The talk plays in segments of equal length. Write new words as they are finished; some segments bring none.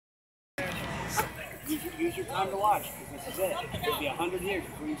Use your time to watch, because this is it. It'll be 100 years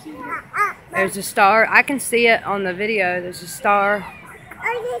before you see it again. There's a star. I can see it on the video. There's a star.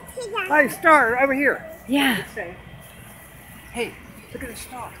 Hey, star, over here. Yeah. Hey, look at the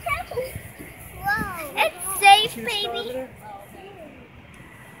star. It's safe, baby.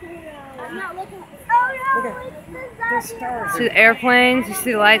 I'm not looking. Oh no, it's the Stars. See the airplanes? You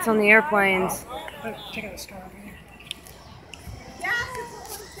see the lights on the airplanes. Check out the star over here.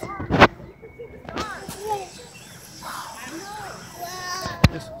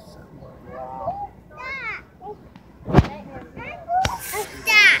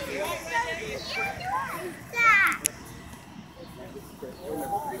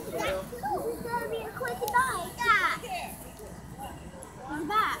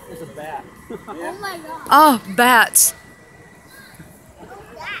 There's a bat. Oh my god. Oh, bats.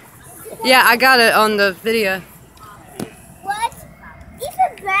 Yeah, I got it on the video. What?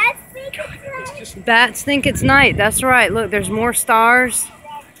 Even bats think it's night? Bats think it's night. That's right. Look, there's more stars.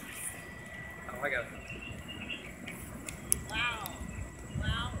 Oh, I got it.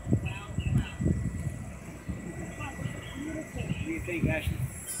 What do you think, Ashley?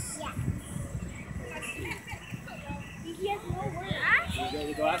 He has no work.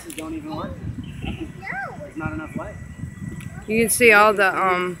 The glasses don't even work. No. There's not enough light. You can see all the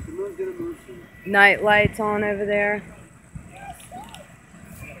The moon's gonna move soon. night lights on over there.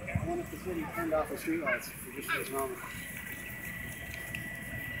 I wonder if the city turned off the street lights for just this moment.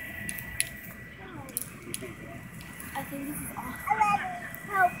 I think this is awesome.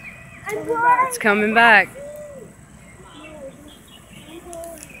 Help. I'm blind. It's coming back.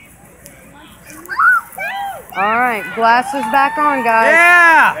 All right, glasses back on, guys.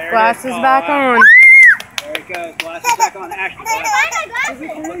 Yeah! There it Glasses is. back on. There it goes. Glasses back on. Ashley, glasses.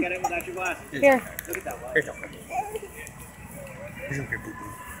 Don't look at it without your glasses. Here. Look at that light.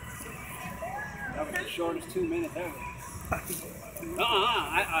 That was the shortest 2 minutes ever.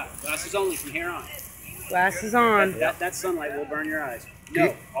 Glasses only from here on. Glasses on. That sunlight will burn your eyes.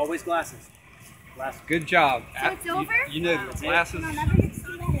 No, always glasses. Glasses. Good job. It's over? You know the glasses. I'll never get to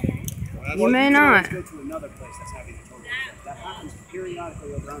see that again. You may can not. always go to another place that's having a total eclipse. That happens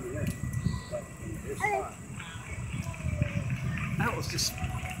periodically around the earth. But in this spot. That was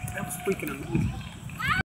freaking amazing.